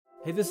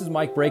Hey, this is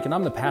Mike Brake, and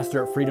I'm the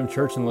pastor at Freedom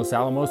Church in Los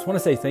Alamos. I want to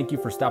say thank you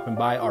for stopping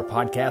by our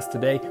podcast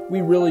today.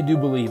 We really do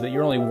believe that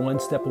you're only one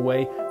step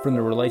away from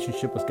the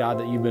relationship with God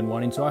that you've been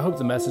wanting. So I hope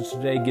the message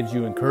today gives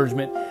you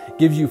encouragement,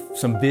 gives you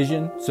some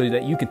vision so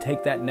that you can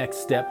take that next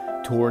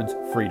step towards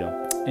freedom.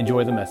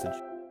 Enjoy the message.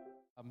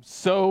 I'm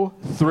so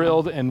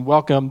thrilled and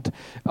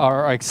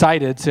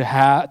excited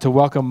to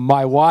welcome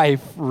my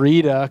wife,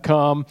 Rita,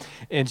 come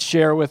and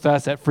share with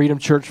us at Freedom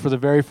Church for the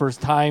very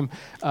first time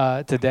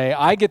today.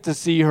 I get to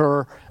see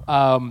her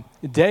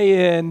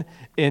day in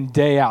and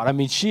day out. I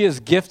mean, she is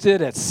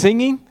gifted at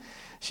singing.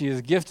 She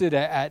is gifted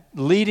at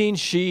leading.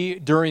 She,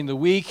 during the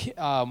week,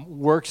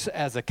 works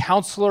as a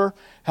counselor,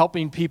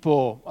 helping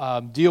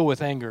people deal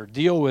with anger,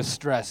 deal with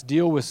stress,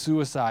 deal with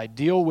suicide,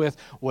 deal with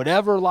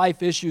whatever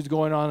life issues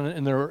going on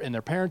in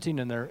their parenting,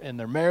 in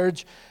their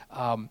marriage.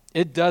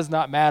 It does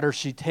not matter.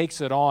 She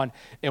takes it on.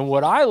 And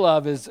what I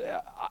love is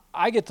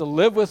I get to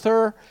live with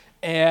her,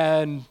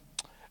 and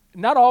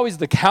not always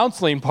the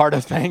counseling part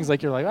of things,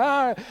 like you're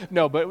like,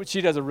 no, but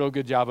she does a real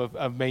good job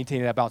of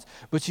maintaining that balance.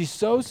 But she's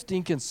so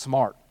stinking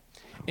smart.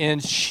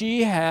 And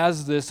she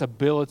has this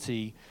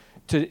ability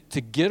to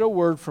get a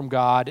word from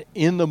God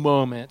in the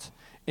moment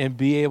and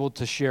be able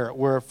to share it.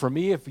 Where for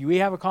me, if we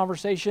have a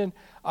conversation,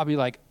 I'll be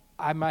like,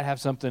 I might have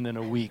something in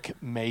a week,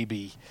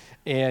 maybe.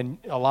 And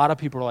a lot of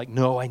people are like,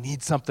 no, I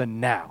need something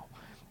now.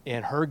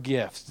 And her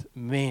gift,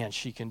 man,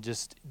 she can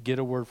just get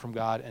a word from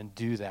God and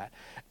do that.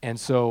 And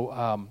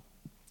so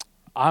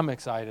I'm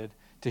excited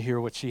to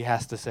hear what she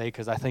has to say,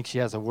 because I think she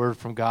has a word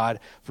from God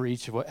for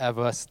each of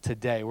us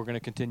today. We're going to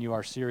continue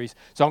our series.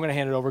 So I'm going to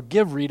hand it over.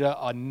 Give Rita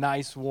a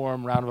nice,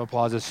 warm round of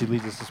applause as she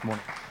leads us this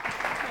morning.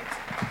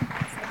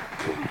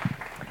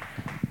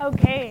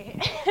 Okay.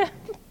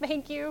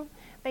 Thank you.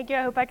 I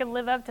hope I can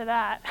live up to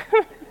that.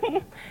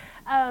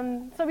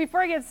 So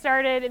before I get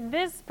started,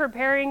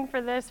 preparing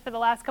for this for the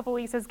last couple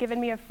weeks has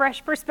given me a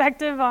fresh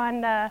perspective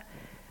on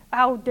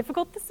how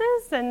difficult this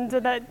is, and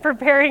that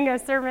preparing a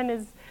sermon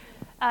is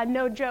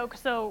no joke.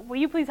 So will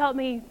you please help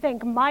me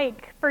thank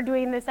Mike for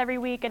doing this every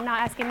week and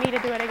not asking me to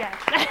do it again?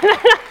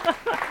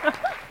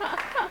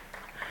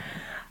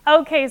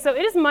 Okay, so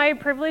it is my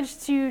privilege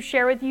to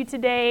share with you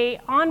today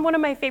on one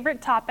of my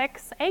favorite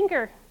topics,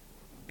 anger.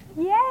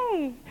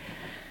 Yay!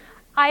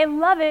 I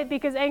love it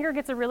because anger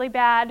gets a really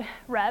bad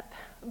rep,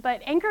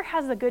 but anger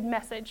has a good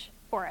message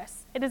for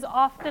us. It is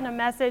often a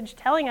message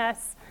telling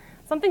us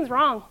something's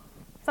wrong,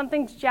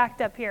 something's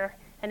jacked up here,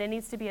 and it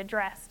needs to be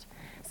addressed.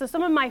 So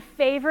some of my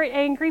favorite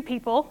angry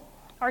people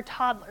are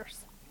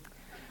toddlers.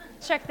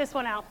 Check this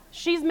one out.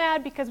 She's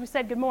mad because we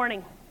said good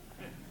morning.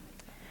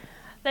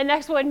 The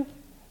next one,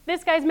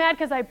 this guy's mad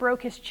because I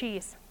broke his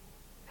cheese.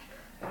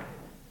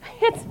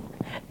 It's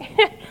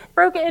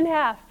broke it in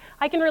half.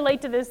 I can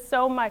relate to this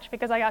so much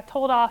because I got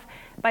told off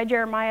by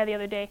Jeremiah the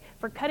other day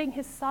for cutting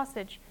his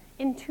sausage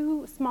in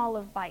too small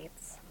of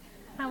bites.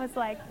 I was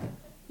like,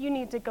 you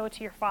need to go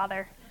to your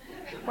father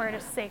where it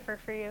is safer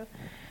for you.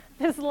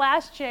 This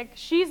last chick,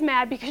 she's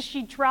mad because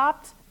she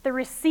dropped the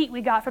receipt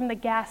we got from the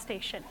gas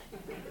station.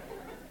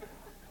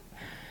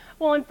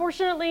 Well,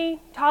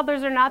 unfortunately,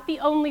 toddlers are not the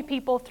only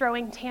people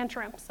throwing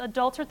tantrums.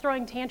 Adults are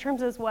throwing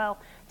tantrums as well.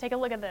 Take a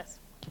look at this.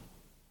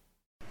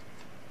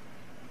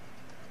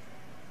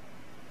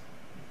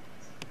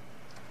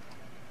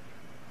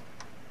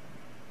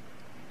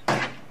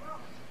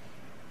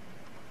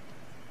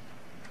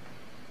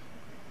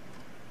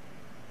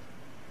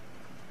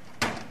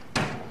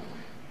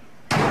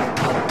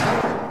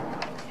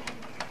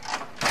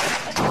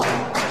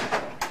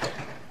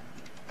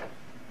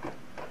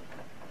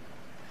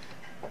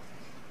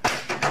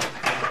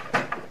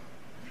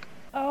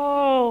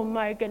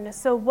 My goodness.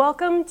 So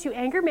welcome to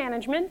Anger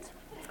Management,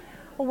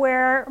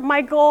 where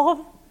my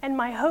goal and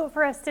my hope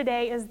for us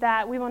today is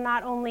that we will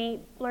not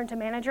only learn to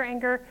manage our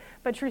anger,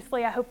 but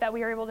truthfully, I hope that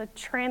we are able to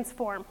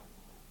transform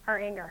our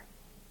anger.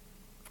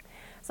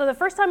 So the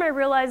first time I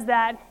realized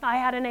that I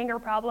had an anger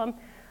problem,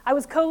 I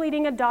was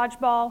co-leading a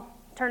dodgeball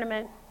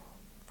tournament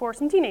for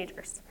some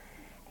teenagers.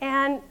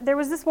 And there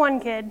was this one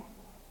kid.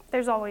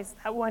 There's always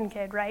that one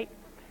kid, right?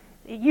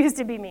 It used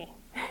to be me.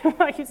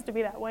 I used to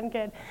be that one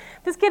kid.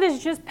 This kid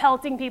is just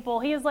pelting people.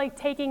 He is like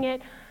taking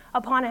it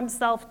upon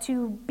himself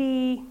to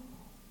be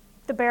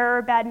the bearer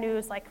of bad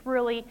news, like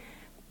really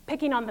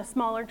picking on the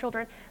smaller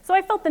children. So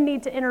I felt the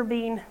need to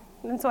intervene.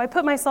 And so I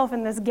put myself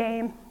in this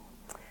game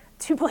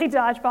to play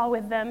dodgeball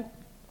with them.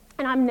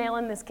 And I'm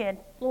nailing this kid,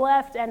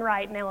 left and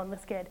right nailing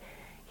this kid.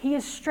 He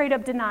is straight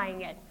up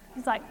denying it.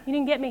 He's like, you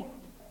didn't get me.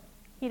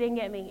 You didn't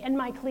get me. And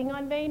my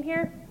Klingon vein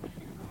here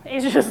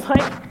is just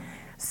like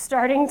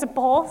starting to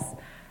pulse.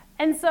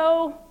 And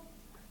so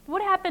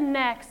what happened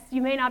next,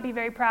 you may not be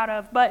very proud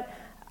of, but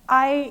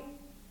I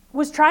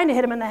was trying to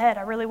hit him in the head.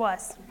 I really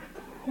was.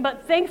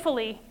 But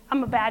thankfully,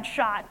 I'm a bad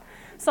shot.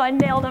 So I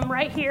nailed him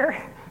right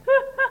here.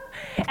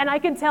 And I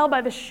could tell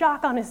by the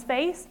shock on his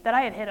face that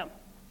I had hit him.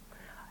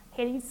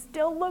 And he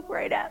still looked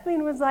right at me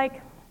and was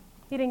like,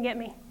 you didn't get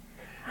me.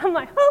 I'm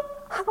like, oh,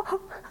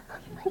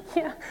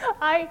 Yeah,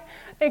 I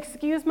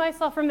excused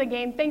myself from the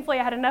game. Thankfully,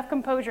 I had enough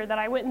composure that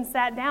I went and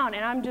sat down,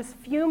 and I'm just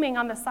fuming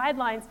on the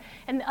sidelines.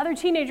 And the other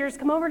teenagers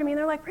come over to me, and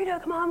they're like, Rita,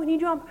 come on, we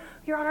need you.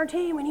 You're on our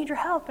team. We need your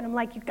help. And I'm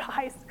like, you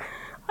guys,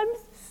 I'm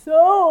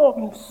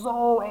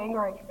so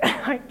angry.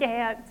 I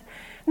can't.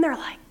 And they're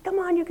like, come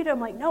on, you can do it. I'm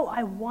like, no,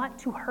 I want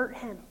to hurt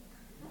him.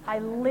 I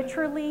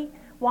literally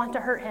want to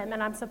hurt him,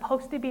 and I'm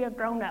supposed to be a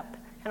grown-up,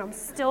 and I'm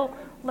still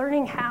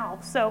learning how.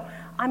 So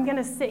I'm going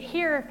to sit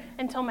here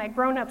until my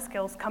grown-up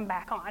skills come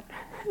back on.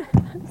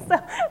 So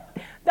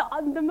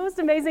the most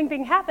amazing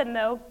thing happened,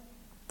 though.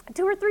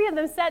 2 or 3 of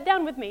them sat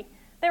down with me.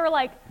 They were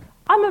like,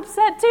 I'm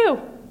upset too.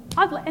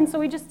 And so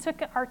we just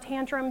took our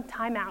tantrum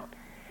timeout.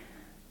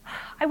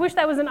 I wish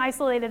that was an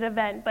isolated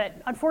event,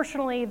 but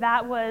unfortunately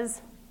that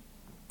was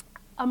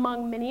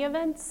among many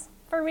events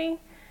for me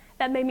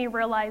that made me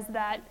realize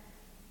that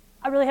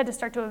I really had to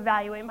start to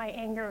evaluate my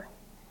anger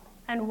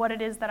and what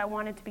it is that I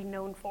wanted to be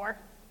known for.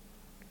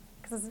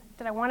 Because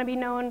did I want to be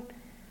known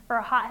for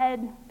a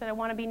hothead? Did I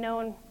want to be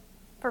known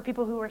for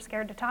people who were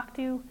scared to talk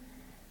to?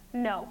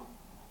 No.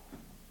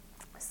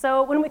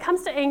 So when it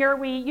comes to anger,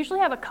 we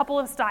usually have a couple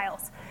of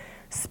styles,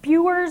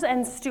 spewers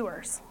and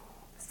stewers.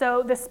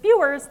 So the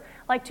spewers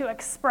like to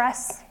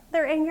express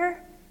their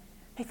anger.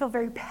 They feel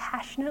very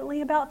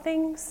passionately about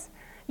things.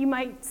 You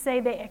might say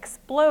they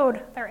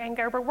explode their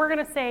anger, but we're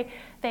going to say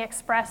they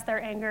express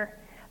their anger.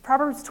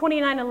 Proverbs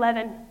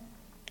 29:11,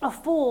 a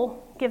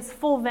fool gives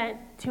full vent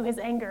to his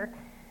anger,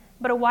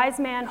 but a wise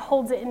man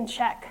holds it in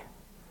check.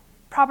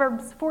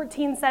 Proverbs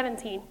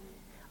 14:17,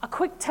 a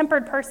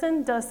quick-tempered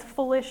person does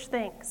foolish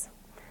things.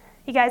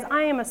 You guys,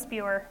 I am a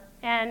spewer,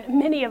 and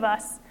many of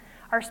us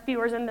are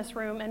spewers in this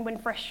room, and when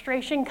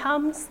frustration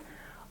comes,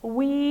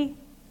 we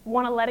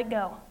want to let it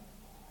go.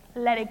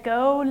 Let it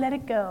go, let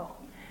it go.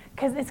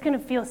 Because it's going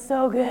to feel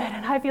so good,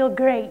 and I feel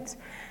great.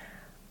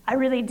 I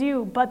really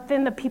do, but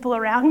then the people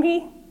around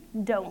me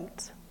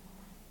don't.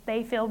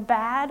 They feel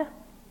bad,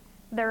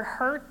 they're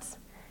hurt,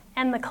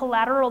 and the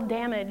collateral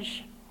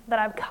damage that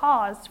I've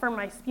caused from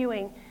my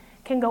spewing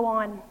can go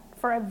on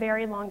for a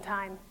very long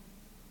time.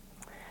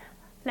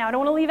 Now, I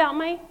don't want to leave out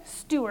my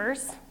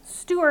stewers.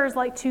 Stewers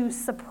like to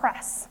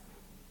suppress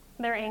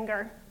their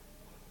anger.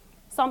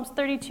 Psalms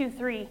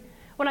 32:3,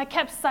 when I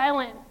kept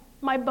silent,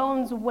 my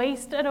bones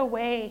wasted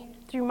away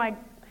through my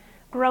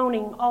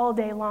groaning all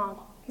day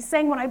long. He's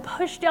saying when I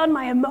pushed down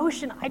my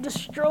emotion, I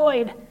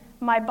destroyed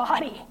my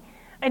body.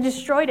 I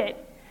destroyed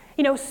it.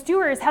 You know,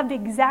 stewers have the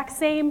exact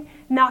same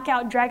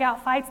knockout,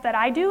 drag-out fights that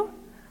I do.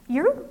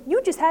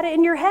 You just had it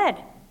in your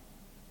head.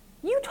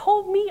 You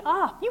told me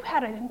off. You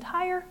had an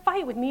entire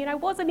fight with me, and I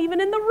wasn't even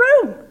in the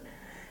room.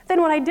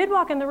 Then when I did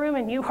walk in the room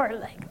and you were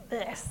like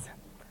this,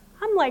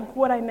 I'm like,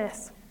 what'd I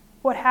miss?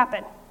 What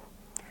happened?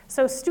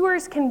 So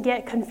stewers can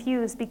get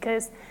confused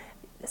because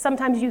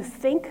sometimes you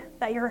think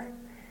that you're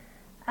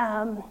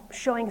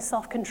showing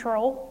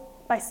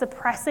self-control by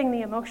suppressing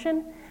the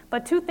emotion,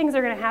 but 2 things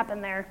are going to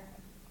happen there.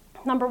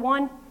 Number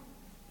 1,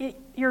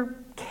 you're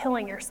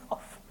killing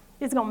yourself.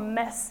 It's going to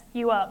mess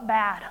you up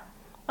bad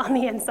on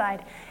the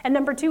inside. And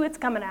number 2, it's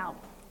coming out.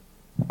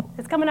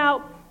 It's coming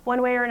out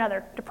one way or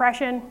another.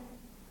 Depression,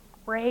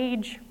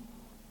 rage,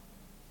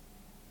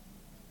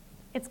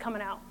 it's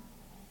coming out.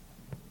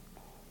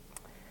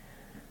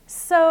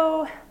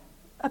 So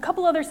a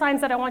couple other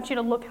signs that I want you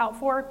to look out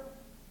for,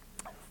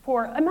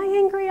 am I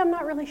angry? I'm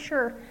not really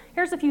sure.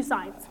 Here's a few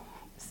signs.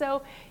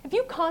 So if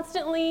you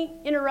constantly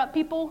interrupt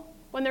people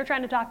when they're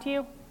trying to talk to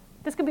you,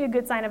 this could be a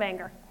good sign of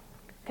anger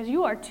because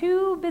you are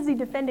too busy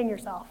defending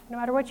yourself. No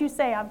matter what you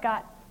say, I've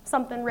got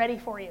something ready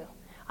for you.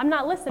 I'm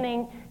not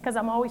listening because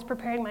I'm always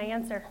preparing my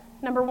answer.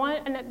 Number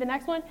 1, and the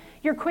next one,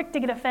 you're quick to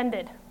get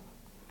offended.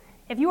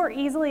 If you are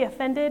easily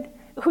offended,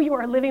 you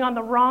are living on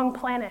the wrong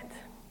planet.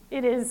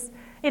 It is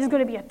going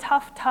to be a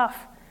tough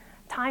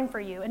time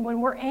for you. And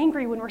when we're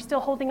angry, when we're still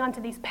holding on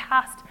to these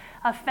past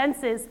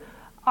offenses,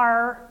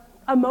 our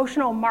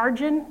emotional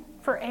margin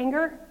for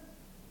anger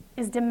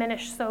is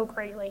diminished so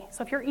greatly.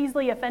 So if you're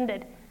easily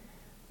offended,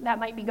 that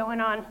might be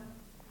going on.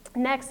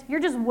 Next, you're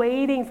just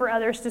waiting for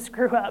others to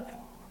screw up.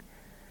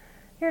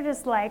 You're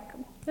just like,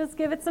 just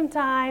give it some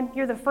time.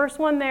 You're the first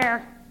one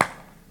there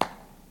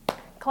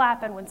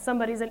clapping when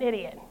somebody's an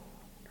idiot,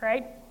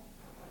 right?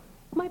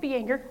 Might be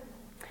anger.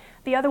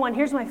 The other one,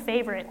 here's my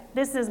favorite.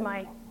 This is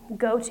my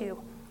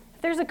go-to.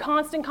 If there's a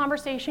constant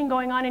conversation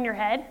going on in your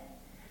head,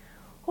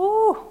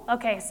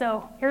 okay,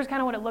 so here's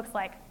kind of what it looks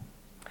like.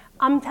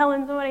 I'm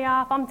telling somebody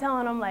off. I'm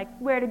telling them like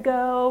where to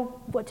go,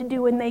 what to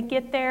do when they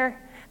get there.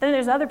 Then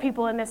there's other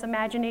people in this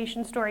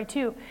imagination story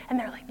too, and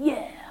they're like,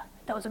 yeah,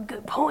 that was a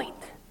good point.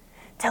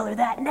 Tell her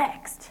that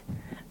next.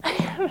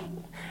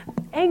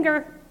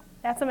 Anger,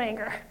 that's some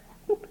anger.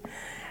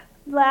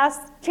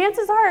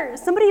 Chances are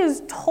somebody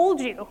has told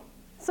you,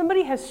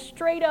 somebody has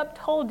straight up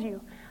told you,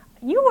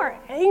 you are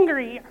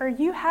angry or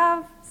you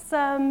have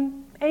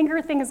some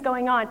anger things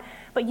going on,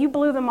 but you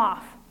blew them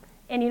off.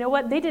 And you know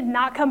what? They did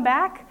not come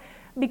back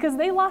because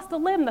they lost a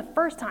limb the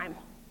first time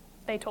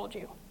they told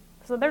you.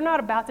 So they're not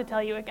about to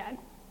tell you again.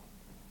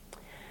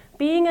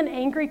 Being an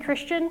angry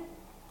Christian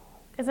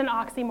is an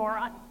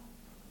oxymoron.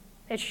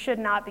 It should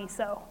not be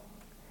so.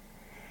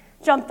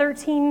 John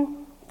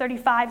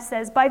 13:35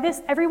 says, "By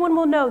this everyone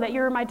will know that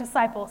you are my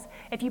disciples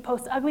if you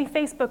post ugly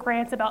Facebook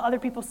rants about other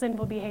people's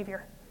sinful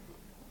behavior.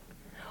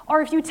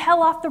 Or if you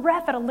tell off the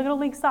ref at a Little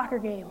League soccer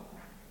game.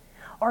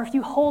 Or if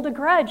you hold a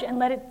grudge and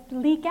let it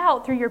leak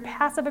out through your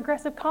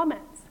passive-aggressive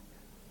comments."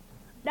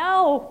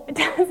 No, it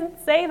doesn't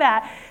say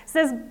that. It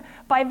says,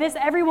 "By this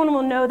everyone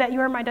will know that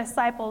you are my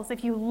disciples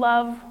if you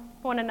love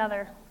one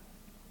another."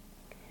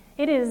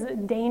 It is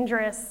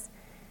dangerous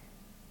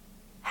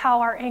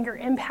how our anger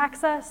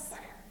impacts us,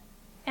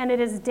 and it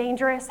is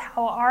dangerous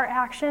how our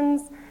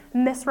actions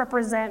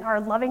misrepresent our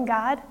loving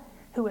God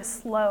who is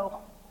slow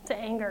to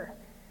anger.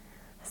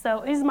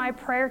 So it is my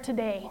prayer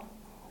today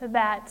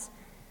that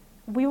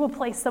we will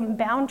place some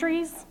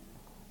boundaries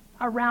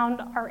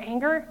around our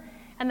anger,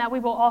 and that we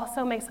will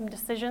also make some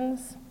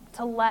decisions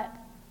to let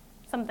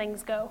some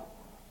things go.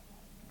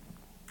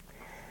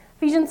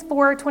 Ephesians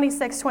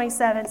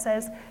 4:26-27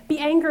 says, "Be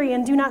angry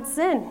and do not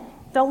sin.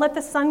 Don't let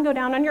the sun go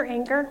down on your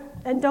anger,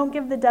 and don't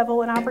give the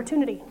devil an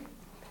opportunity."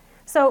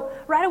 So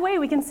right away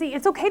we can see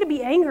it's okay to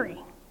be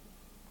angry.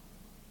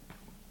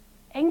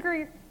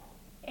 Anger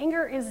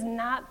is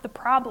not the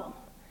problem.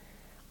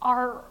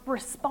 Our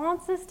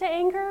responses to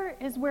anger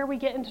is where we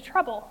get into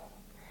trouble.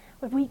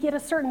 If we get a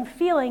certain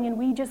feeling and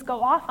we just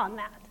go off on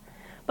that.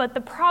 But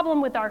the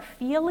problem with our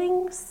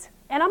feelings,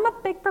 and I'm a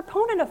big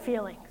proponent of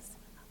feelings.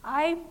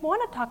 I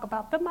want to talk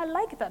about them, I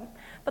like them,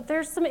 but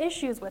there's some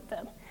issues with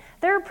them.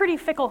 They're a pretty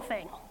fickle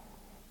thing,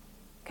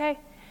 okay?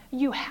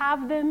 You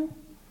have them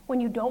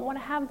when you don't want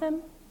to have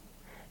them.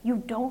 You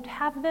don't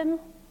have them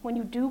when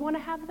you do want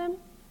to have them.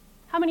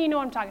 How many of you know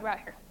what I'm talking about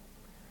here?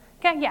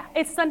 Okay, yeah,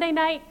 it's Sunday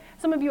night.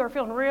 Some of you are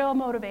feeling real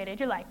motivated.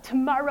 You're like,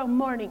 tomorrow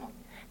morning,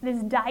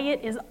 this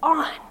diet is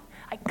on.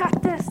 I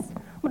got this.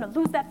 I'm going to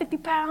lose that 50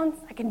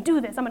 pounds. I can do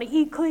this. I'm going to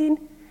eat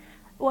clean.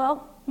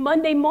 Well,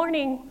 Monday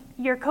morning,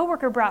 your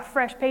coworker brought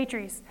fresh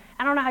pastries.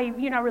 I don't know how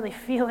you're not really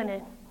feeling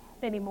it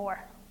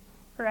anymore,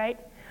 right?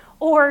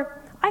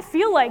 Or I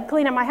feel like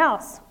cleaning my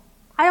house.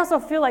 I also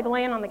feel like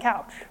laying on the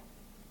couch.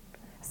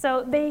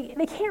 So they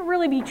can't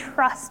really be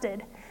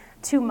trusted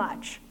too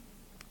much.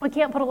 We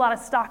can't put a lot of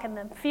stock in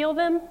them. Feel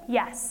them?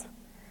 Yes.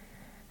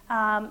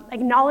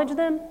 Acknowledge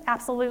them?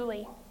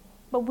 Absolutely.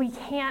 But we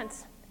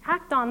can't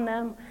act on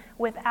them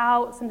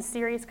without some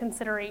serious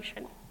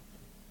consideration.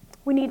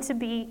 We need to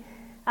be,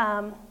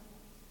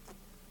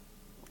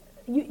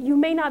 you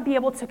may not be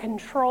able to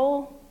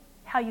control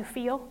how you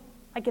feel.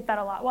 I get that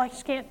a lot. Well, I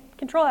just can't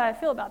control how I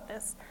feel about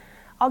this.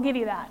 I'll give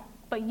you that.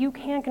 But you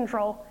can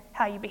control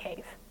how you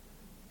behave.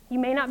 You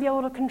may not be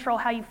able to control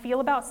how you feel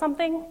about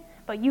something,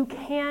 but you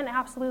can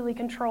absolutely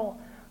control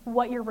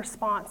what your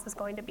response is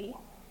going to be.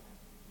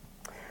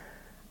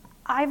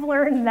 I've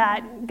learned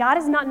that God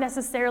is not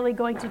necessarily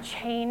going to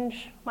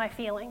change my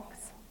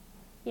feelings.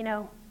 You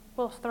know,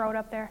 we'll throw it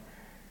up there.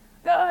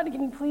 God,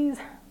 can you please?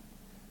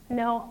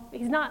 No,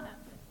 he's not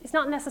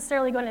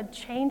necessarily going to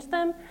change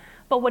them,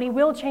 but what he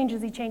will change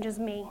is he changes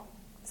me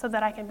so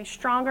that I can be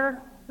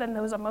stronger than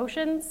those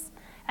emotions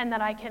and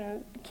that I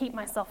can keep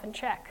myself in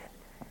check.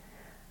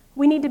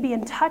 We need to be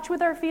in touch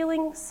with our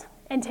feelings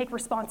and take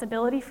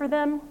responsibility for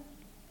them,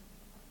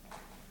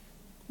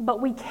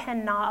 but we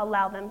cannot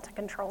allow them to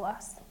control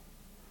us.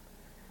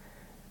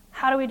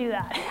 How do we do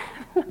that?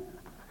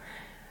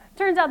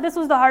 Turns out this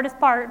was the hardest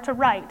part to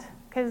write,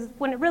 because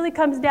when it really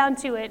comes down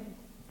to it,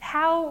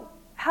 how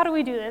do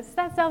we do this?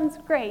 That sounds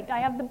great. I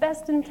have the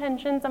best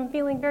intentions. I'm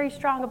feeling very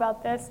strong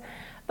about this,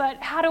 but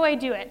how do I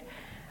do it?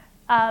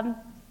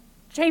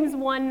 James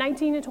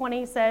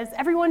 1:19-20 says,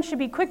 "Everyone should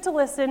be quick to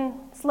listen,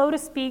 slow to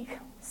speak,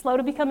 slow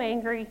to become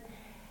angry,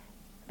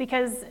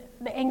 because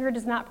the anger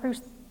does not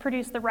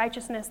produce the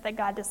righteousness that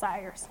God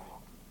desires."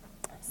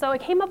 So I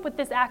came up with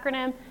this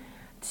acronym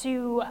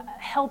to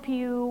help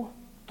you,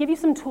 give you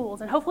some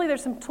tools, and hopefully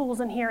there's some tools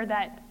in here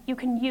that you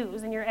can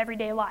use in your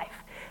everyday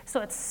life.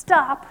 So it's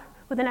STOP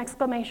with an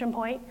exclamation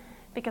point,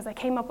 because I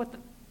came up with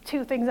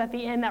 2 things at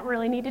the end that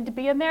really needed to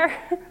be in there.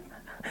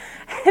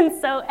 And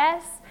so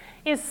S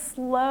is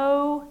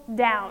slow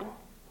down.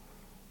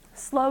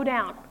 Slow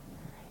down.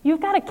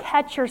 You've got to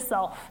catch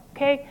yourself,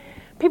 okay?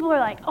 People are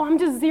like, oh, I'm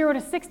just 0 to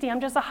 60. I'm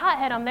just a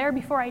hothead. I'm there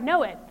before I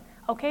know it.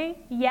 Okay,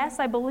 yes,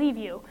 I believe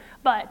you,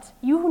 but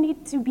you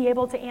need to be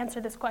able to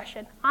answer this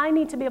question. I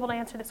need to be able to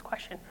answer this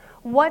question.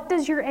 What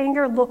does your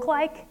anger look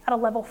like at a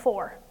level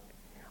 4?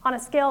 On a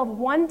scale of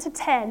 1 to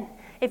 10,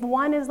 if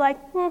 1 is like,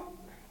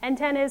 and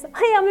 10 is,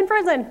 hey, I'm in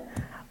prison,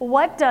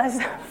 what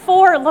does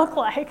 4 look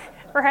like,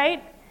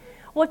 right?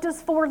 What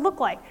does 4 look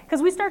like?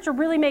 Because we start to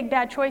really make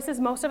bad choices,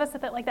 most of us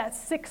at that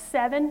 6,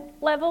 7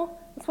 level.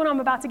 That's when I'm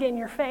about to get in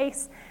your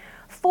face.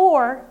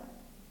 4,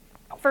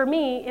 for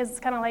me, is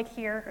kind of like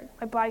here.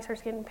 My body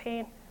starts getting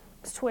pain.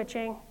 It's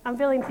twitching. I'm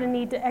feeling the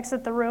need to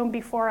exit the room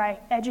before I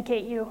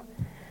educate you.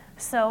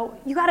 So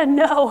you got to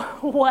know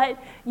what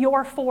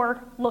your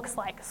 4 looks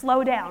like.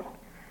 Slow down.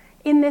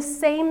 In this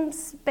same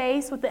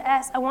space with the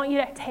S, I want you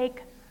to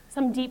take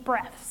some deep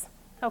breaths,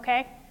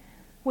 okay?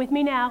 With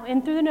me now,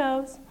 in through the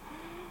nose,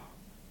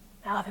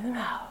 out through the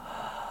mouth.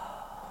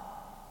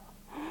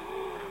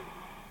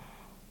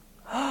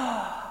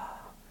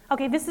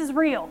 Okay, this is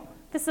real.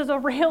 This is a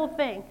real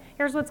thing.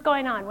 Here's what's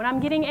going on. When I'm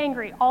getting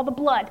angry, all the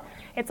blood,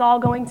 it's all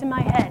going to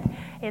my head.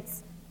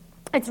 It's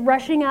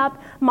rushing up.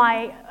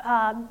 My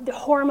the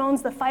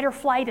hormones, the fight or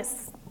flight,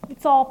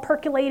 it's all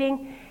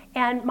percolating,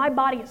 and my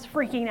body is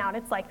freaking out.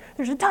 It's like,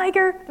 there's a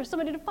tiger, there's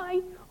somebody to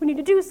fight, we need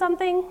to do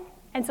something.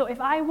 And so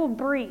if I will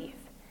breathe,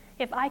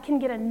 if I can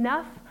get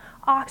enough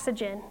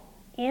oxygen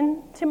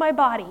into my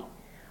body,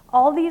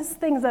 all these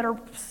things that are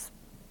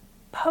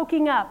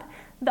poking up,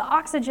 the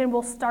oxygen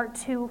will start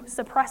to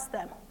suppress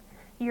them.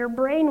 Your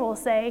brain will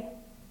say,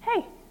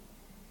 hey,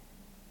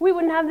 we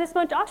wouldn't have this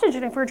much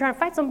oxygen if we were trying to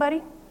fight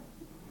somebody.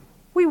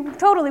 We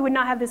totally would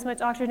not have this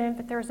much oxygen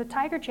if there was a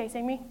tiger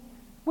chasing me.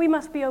 We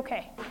must be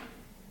okay.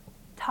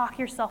 Talk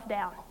yourself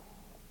down.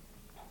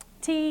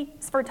 T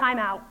is for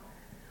timeout.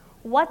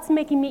 What's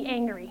making me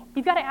angry?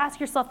 You've got to ask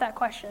yourself that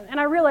question. And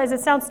I realize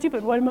it sounds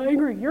stupid. Why am I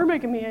angry? You're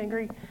making me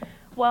angry.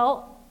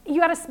 Well, you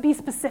got to be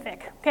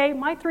specific, okay?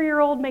 My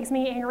 3-year-old makes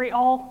me angry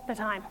all the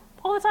time.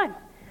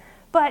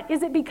 But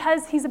is it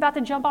because he's about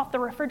to jump off the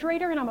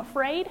refrigerator and I'm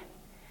afraid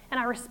and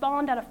I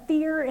respond out of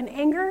fear and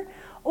anger?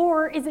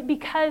 Or is it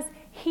because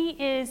he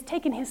is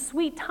taking his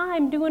sweet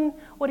time doing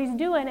what he's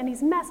doing and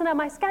he's messing up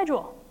my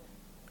schedule?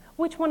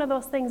 Which one of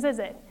those things is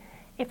it?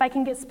 If I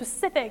can get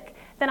specific,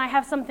 then I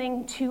have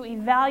something to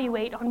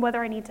evaluate on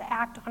whether I need to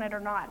act on it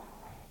or not.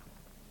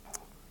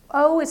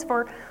 O is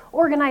for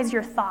organize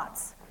your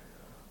thoughts.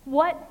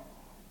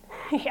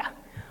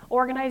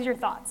 Organize your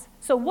thoughts.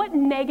 So what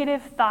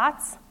negative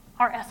thoughts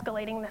are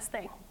escalating this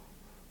thing?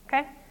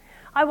 Okay?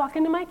 I walk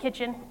into my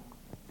kitchen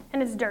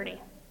and it's dirty.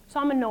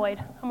 So I'm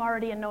annoyed. I'm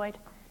already annoyed.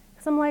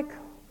 Because I'm like,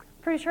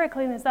 pretty sure I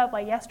cleaned this up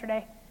like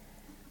yesterday.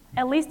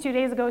 At least 2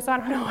 days ago, so I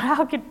don't know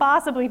how it could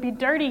possibly be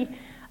dirty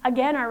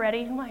again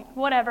already. I'm like,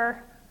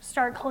 whatever.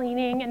 Start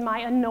cleaning in my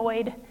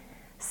annoyed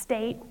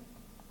state.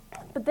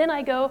 But then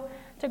I go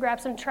to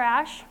grab some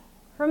trash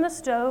from the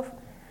stove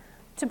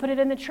to put it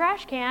in the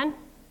trash can,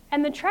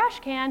 and the trash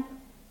can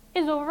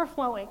is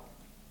overflowing.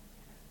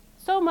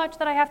 So much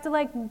that I have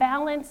to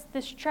balance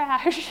this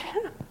trash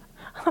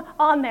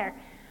on there.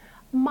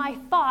 My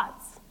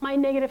thoughts, my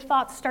negative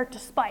thoughts start to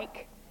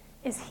spike.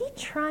 Is this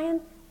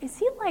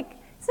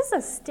a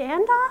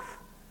standoff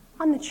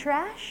on the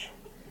trash?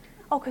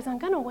 Oh, because I'm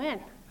gonna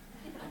win.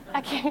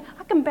 I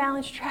can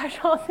balance trash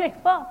all day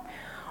long.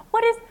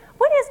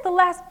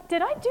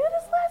 Did I do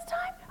this last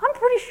time? I'm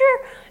pretty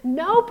sure.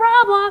 No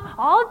problem,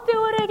 I'll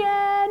do it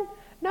again.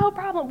 No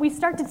problem. We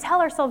start to tell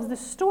ourselves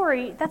this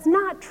story that's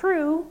not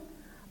true,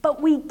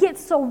 but we get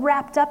so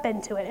wrapped up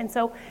into it. And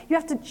so you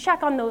have to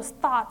check on those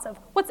thoughts of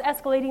what's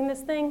escalating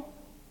this thing?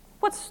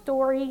 What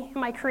story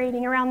am I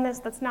creating around this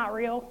that's not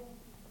real?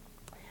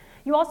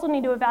 You also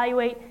need to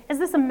evaluate, is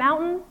this a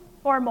mountain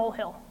or a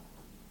molehill?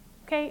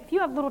 Okay, if you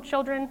have little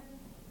children,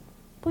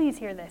 please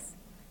hear this.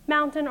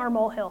 Mountain or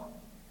molehill?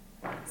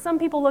 Some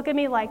people look at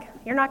me like,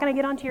 you're not going to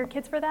get onto your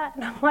kids for that?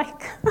 And I'm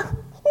like,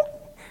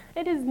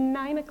 it is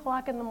 9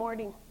 o'clock in the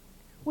morning.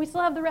 We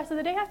still have the rest of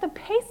the day. I have to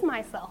pace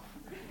myself.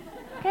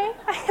 Okay?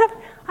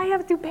 I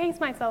have to pace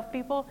myself,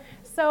 people.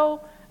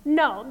 So,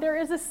 no, there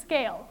is a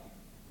scale.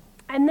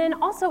 And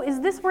then also, is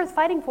this worth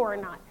fighting for or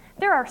not?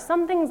 There are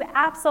some things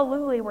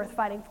absolutely worth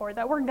fighting for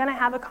that we're going to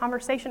have a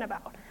conversation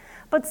about.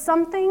 But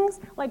some things,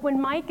 like when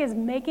Mike is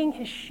making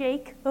his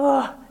shake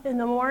in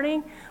the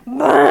morning,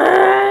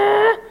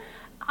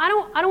 I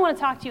don't want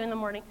to talk to you in the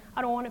morning.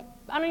 I don't want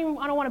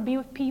to be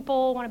with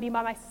people. I want to be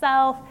by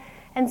myself.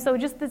 And so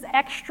just this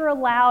extra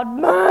loud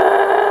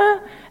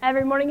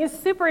every morning is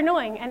super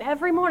annoying. And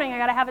every morning I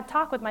got to have a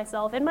talk with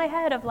myself in my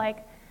head of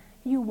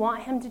you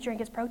want him to drink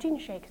his protein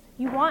shakes.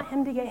 You want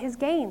him to get his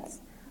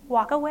gains.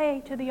 Walk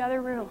away to the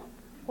other room.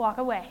 Walk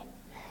away.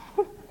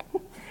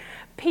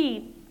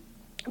 P,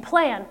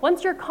 plan.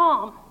 Once you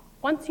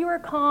are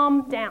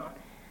calm down,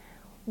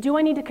 do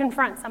I need to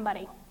confront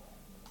somebody?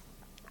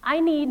 I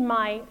need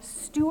my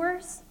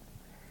stewards,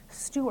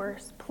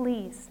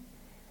 please,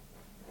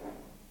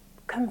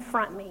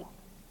 confront me.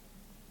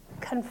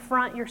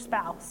 Confront your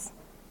spouse.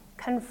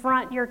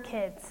 Confront your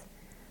kids.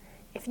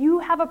 If you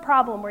have a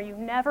problem where you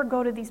never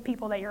go to these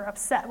people that you're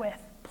upset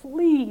with,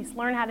 please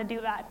learn how to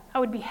do that. I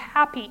would be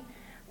happy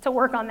to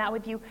work on that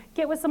with you.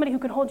 Get with somebody who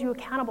can hold you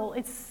accountable.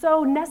 It's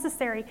so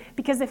necessary,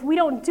 because if we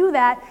don't do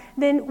that,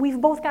 then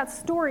we've both got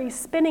stories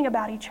spinning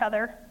about each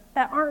other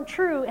that aren't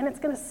true, and it's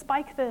going to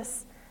spike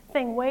this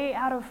thing way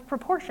out of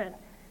proportion.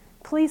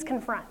 Please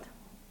confront.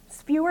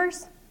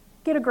 Spewers,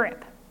 get a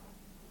grip.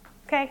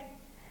 Okay?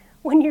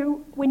 When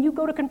you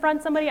go to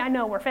confront somebody, I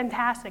know we're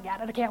fantastic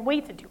at it. I can't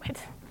wait to do it.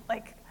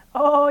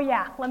 Oh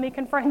yeah, let me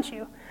confront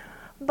you.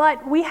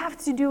 But we have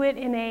to do it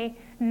in a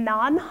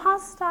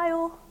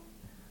non-hostile,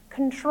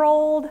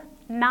 controlled,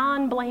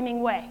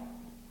 non-blaming way.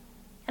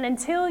 And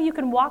until you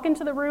can walk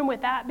into the room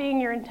with that being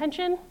your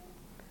intention,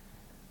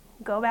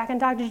 go back and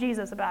talk to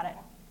Jesus about it.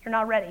 You're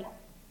not ready.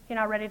 You're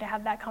not ready to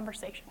have that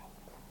conversation.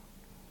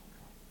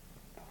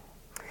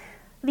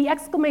 The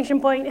exclamation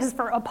point is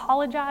for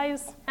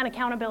apologize and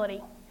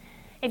accountability.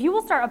 If you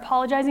will start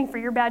apologizing for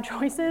your bad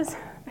choices,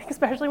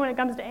 especially when it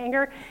comes to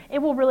anger, it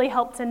will really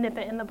help to nip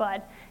it in the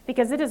bud,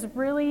 because it is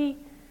really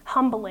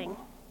humbling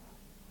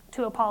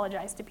to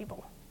apologize to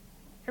people.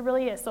 It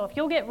really is. So if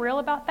you'll get real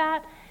about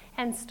that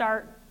and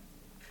start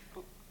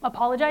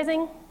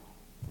apologizing,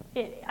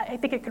 I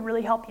think it could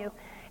really help you.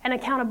 And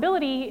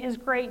accountability is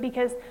great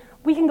because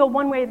we can go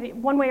one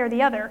way or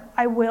the other.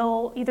 I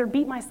will either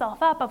beat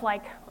myself up of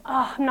like,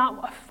 oh, I'm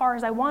not as far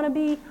as I want to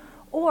be,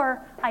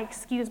 or I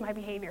excuse my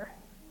behavior.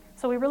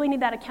 So we really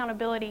need that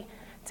accountability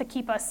to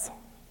keep us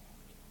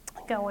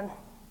going.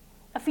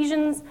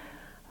 Ephesians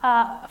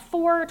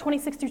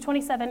 4:26 through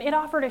 27, it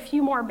offered a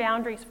few more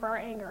boundaries for our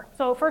anger.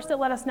 So first it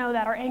let us know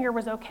that our anger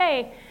was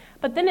okay,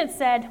 but then it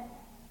said,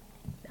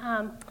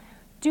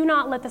 do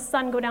not let the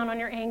sun go down on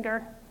your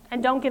anger,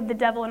 and don't give the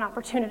devil an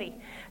opportunity.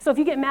 So if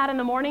you get mad in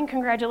the morning,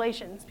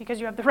 congratulations, because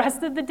you have the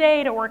rest of the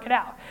day to work it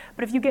out.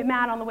 But if you get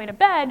mad on the way to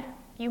bed,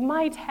 you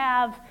might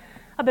have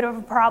a bit of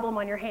a problem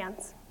on your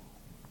hands.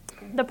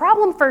 The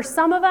problem for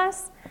some of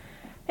us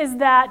is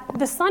that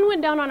the sun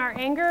went down on our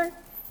anger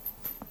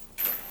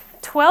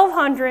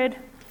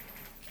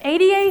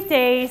 1,288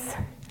 days,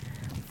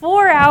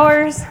 4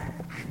 hours,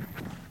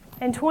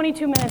 and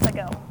 22 minutes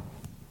ago.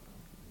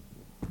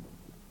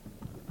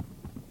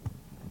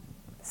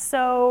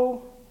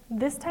 So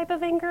this type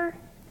of anger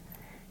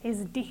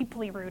is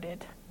deeply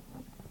rooted.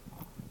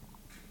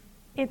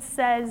 It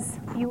says,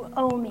 you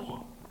owe me.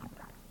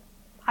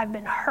 I've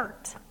been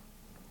hurt.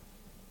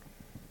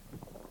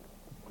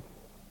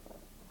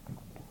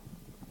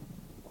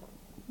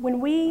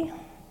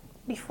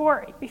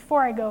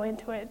 Before I go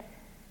into it,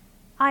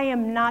 I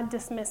am not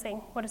dismissing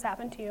what has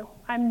happened to you.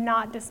 I'm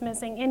not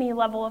dismissing any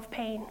level of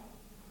pain,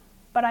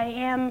 but I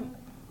am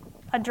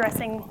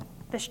addressing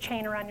this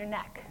chain around your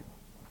neck.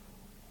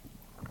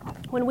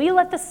 When we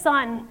let the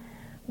sun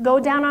go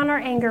down on our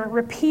anger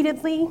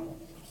repeatedly,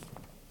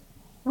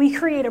 we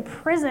create a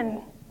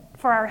prison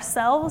for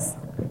ourselves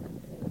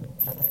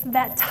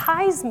that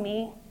ties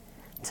me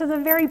to the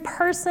very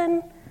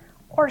person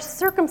or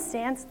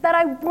circumstance that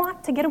I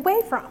want to get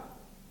away from.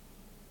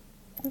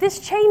 This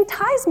chain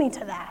ties me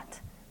to that.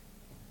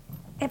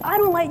 If I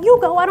don't let you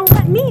go, I don't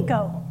let me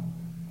go.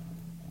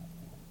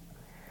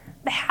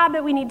 The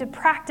habit we need to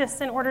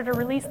practice in order to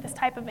release this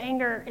type of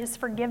anger is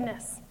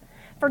forgiveness.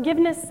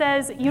 Forgiveness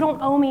says, you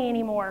don't owe me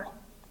anymore.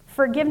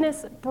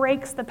 Forgiveness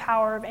breaks the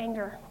power of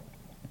anger.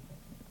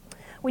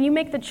 When you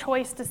make the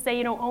choice to say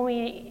you don't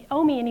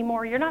owe me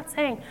anymore, you're not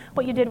saying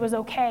what you did was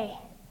okay,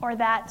 or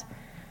that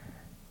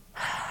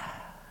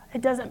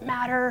it doesn't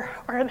matter,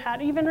 or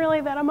that even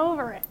really that I'm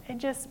over it. It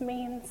just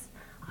means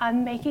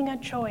I'm making a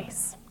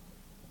choice.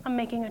 I'm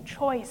making a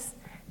choice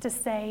to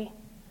say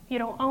you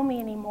don't owe me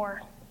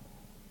anymore.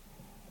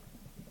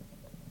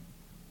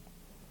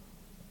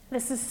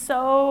 This is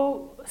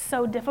so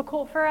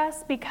difficult for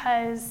us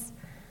because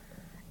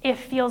it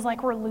feels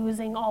like we're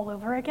losing all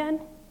over again.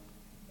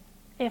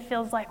 It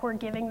feels like we're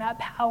giving that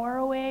power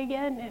away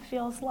again. It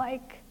feels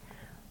like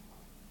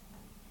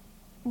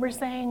we're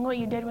saying what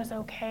you did was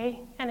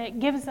okay, and it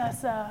gives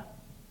us a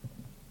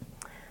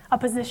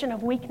position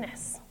of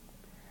weakness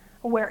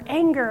where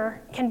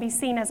anger can be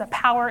seen as a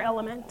power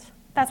element.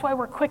 That's why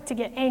we're quick to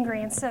get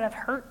angry instead of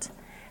hurt,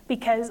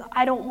 because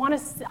I don't want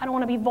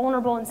to be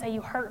vulnerable and say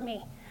you hurt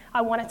me.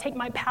 I want to take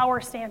my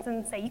power stance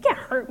and say you can't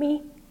hurt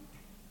me.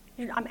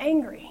 I'm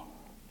angry.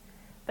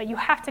 But you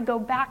have to go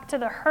back to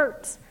the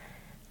hurt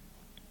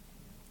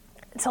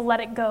to let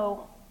it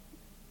go.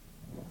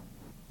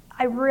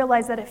 I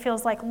realize that it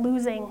feels like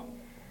losing,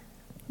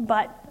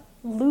 but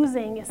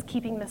losing is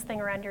keeping this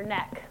thing around your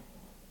neck.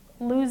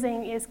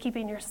 Losing is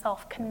keeping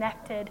yourself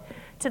connected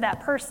to that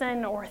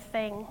person or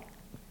thing.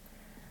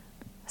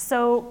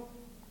 So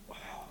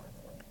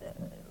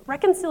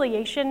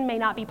reconciliation may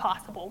not be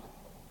possible.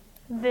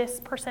 This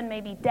person may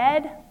be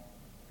dead.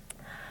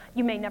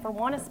 You may never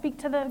want to speak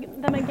to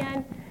them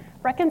again.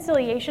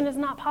 Reconciliation is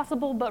not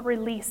possible, but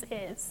release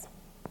is.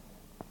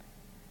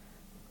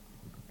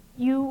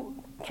 You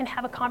can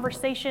have a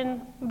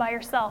conversation by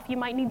yourself. You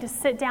might need to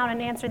sit down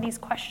and answer these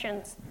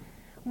questions.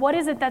 What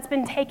is it that's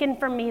been taken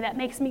from me that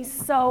makes me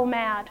so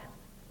mad?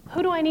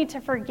 Who do I need to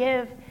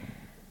forgive?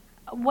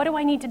 What do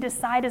I need to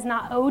decide is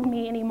not owed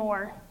me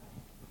anymore?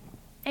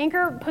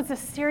 Anger puts a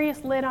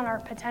serious lid on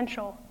our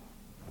potential.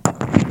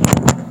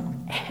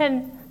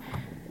 And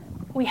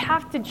we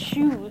have to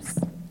choose.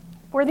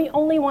 We're the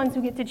only ones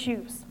who get to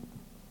choose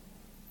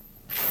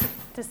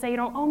to say you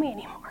don't owe me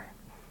anymore.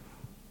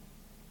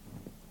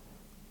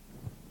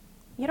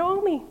 You don't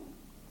owe me.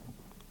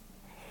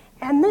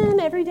 And then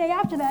every day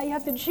after that, you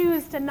have to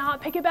choose to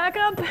not pick it back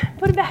up,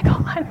 put it back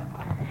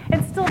on.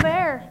 It's still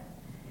there.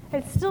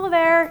 It's still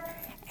there,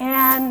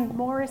 and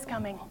more is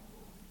coming.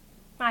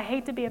 I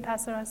hate to be a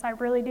pessimist, I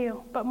really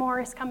do, but more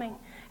is coming.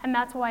 And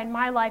that's why in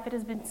my life it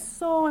has been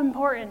so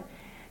important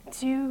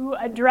to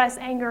address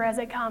anger as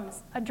it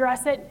comes.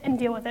 Address it and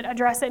deal with it.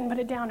 Address it and put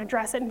it down.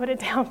 Address it and put it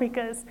down,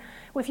 because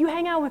if you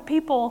hang out with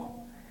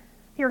people,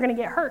 you're going to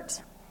get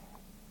hurt.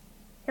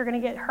 You're going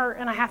to get hurt,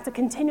 and I have to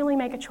continually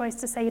make a choice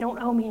to say you don't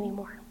owe me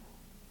anymore.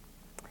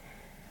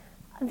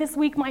 This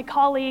week, my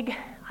colleague,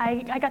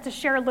 I got to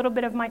share a little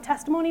bit of my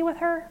testimony with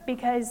her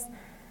because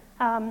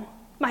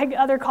my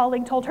other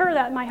colleague told her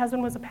that my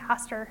husband was a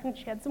pastor, and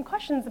she had some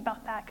questions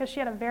about that because she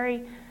had a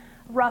very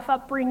rough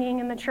upbringing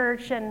in the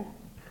church and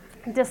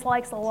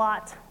dislikes a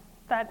lot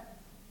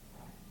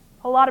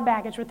of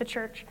baggage with the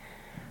church.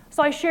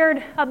 So I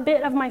shared a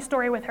bit of my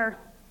story with her.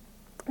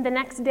 The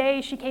next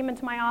day, she came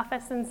into my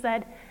office and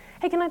said,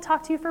 "Hey, can I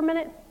talk to you for a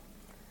minute?"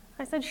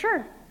 I said,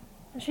 "Sure."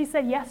 And she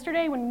said,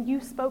 "Yesterday when you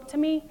spoke to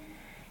me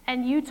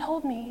and you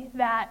told me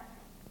that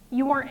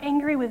you weren't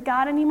angry with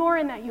God anymore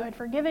and that you had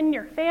forgiven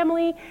your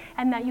family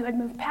and that you had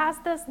moved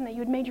past this and that you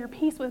had made your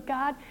peace with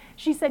God,"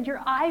 she said,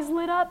 "your eyes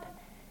lit up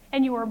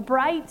and you were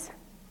bright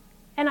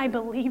and I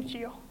believed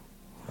you."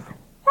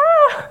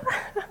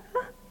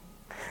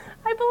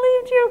 I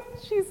believed you,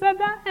 she said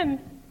that, and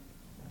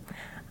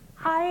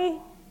I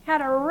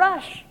had a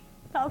rush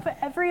of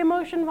every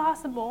emotion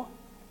possible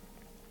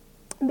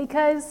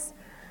because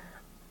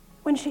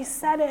when she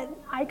said it,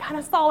 I kind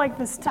of saw like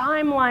this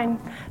timeline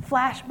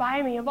flash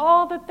by me of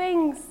all the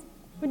things.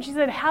 When she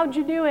said, "How'd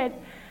you do it?"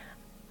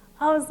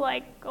 I was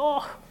like,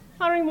 oh,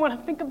 I don't even want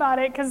to think about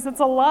it because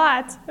it's a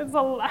lot. It's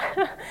a lot.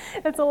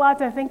 It's a lot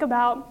to think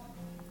about.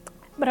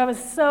 But I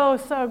was so,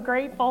 so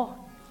grateful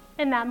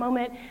in that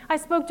moment. I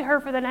spoke to her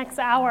for the next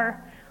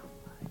hour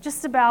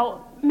just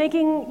about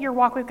making your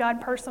walk with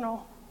God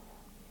personal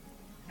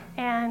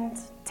and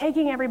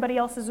taking everybody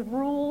else's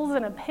rules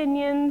and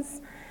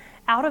opinions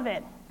out of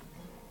it.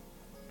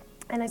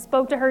 And I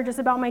spoke to her just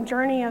about my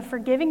journey of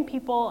forgiving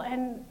people,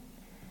 and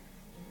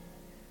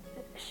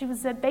she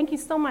said, "Thank you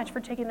so much for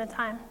taking the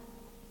time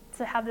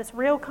to have this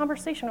real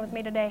conversation with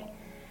me today."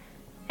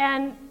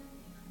 And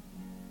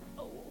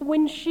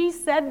when she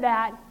said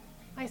that,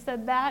 I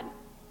said,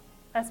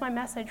 that's my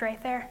message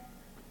right there.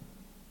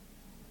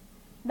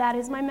 That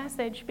is my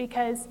message,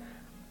 because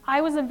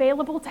I was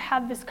available to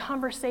have this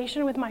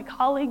conversation with my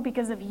colleague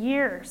because of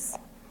years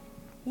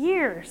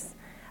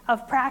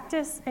of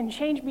practice and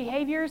change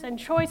behaviors and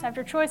choice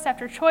after choice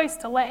after choice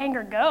to let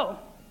anger go.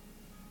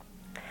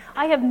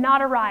 I have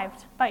not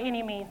arrived by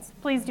any means.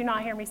 Please do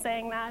not hear me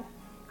saying that.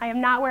 I am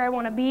not where I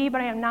want to be,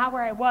 but I am not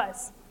where I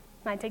was.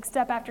 And I take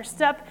step after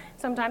step.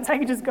 Sometimes I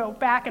can just go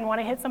back and want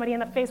to hit somebody in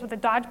the face with a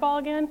dodgeball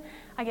again.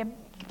 I get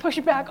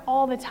pushed back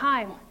all the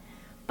time.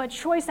 But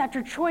choice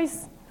after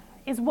choice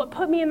is what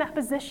put me in that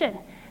position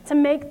to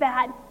make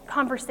that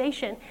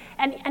conversation.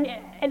 And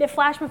it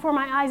flashed before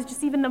my eyes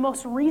just even the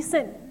most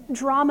recent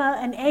drama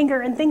and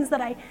anger and things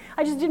that I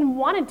just didn't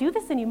want to do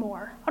this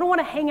anymore. I don't want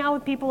to hang out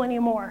with people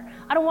anymore.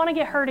 I don't want to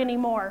get hurt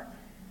anymore.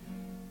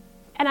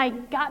 And I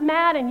got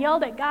mad and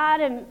yelled at God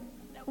and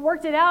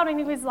worked it out, and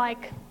he was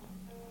like,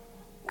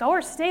 "Go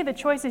or stay, the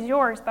choice is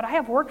yours, but I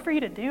have work for you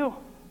to do."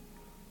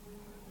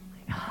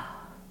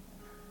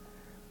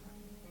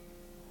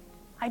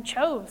 I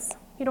chose.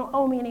 You don't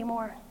owe me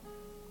anymore.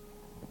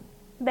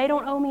 They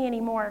don't owe me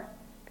anymore.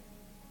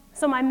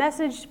 So my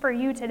message for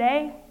you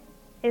today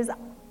is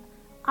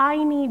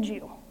I need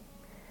you.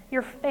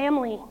 Your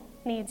family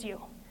needs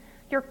you.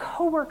 Your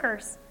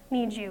coworkers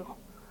need you.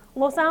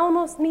 Los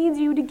Alamos needs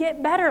you to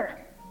get better.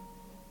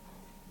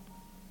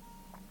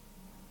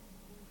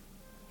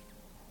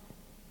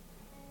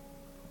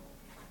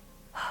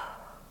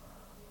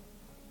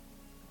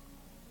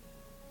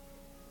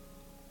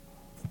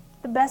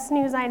 The best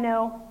news I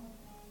know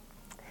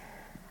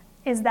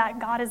is that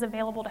God is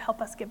available to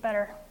help us get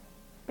better,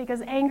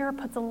 because anger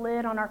puts a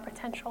lid on our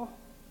potential.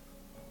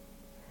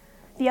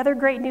 The other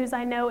great news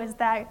I know is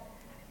that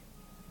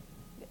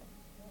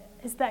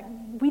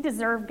we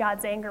deserve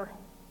God's anger.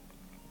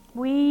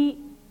 We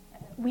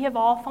have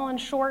all fallen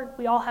short.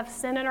 We all have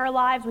sin in our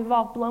lives. We've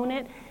all blown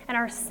it, and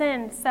our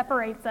sin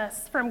separates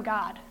us from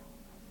God.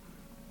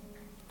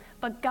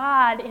 But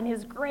God, in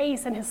his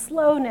grace and his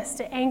slowness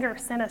to anger,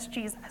 sent us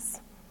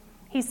Jesus.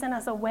 He sent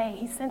us a way.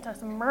 He sent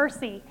us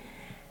mercy.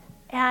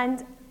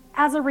 And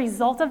as a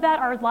result of that,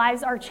 our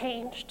lives are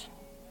changed.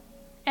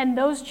 And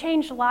those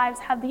changed lives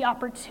have the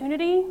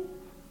opportunity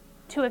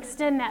to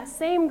extend that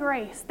same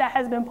grace that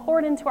has been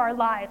poured into our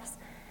lives,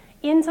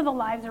 into the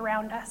lives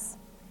around us,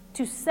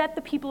 to set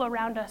the people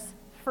around us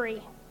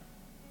free.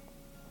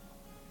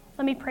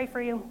 Let me pray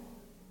for you.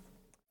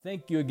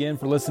 Thank you again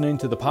for listening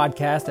to the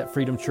podcast at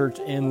Freedom Church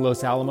in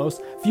Los Alamos.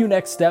 A few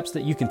next steps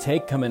that you can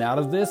take coming out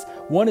of this.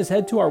 One is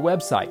head to our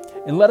website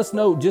and let us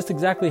know just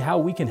exactly how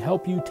we can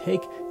help you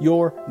take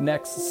your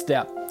next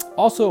step.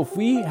 Also, if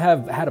we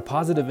have had a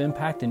positive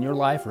impact in your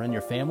life or in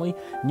your family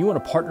and you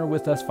want to partner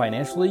with us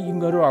financially, you can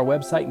go to our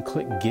website and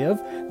click Give.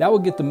 That will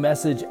get the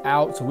message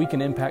out so we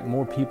can impact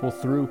more people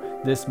through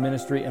this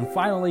ministry. And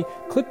finally,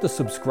 click the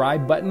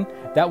subscribe button.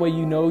 That way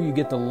you know you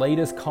get the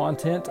latest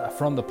content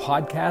from the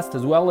podcast,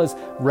 as well as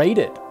rate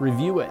it,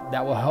 review it.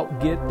 That will help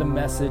get the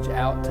message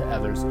out to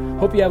others.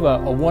 Hope you have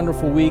a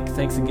wonderful week.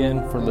 Thanks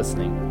again for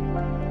listening.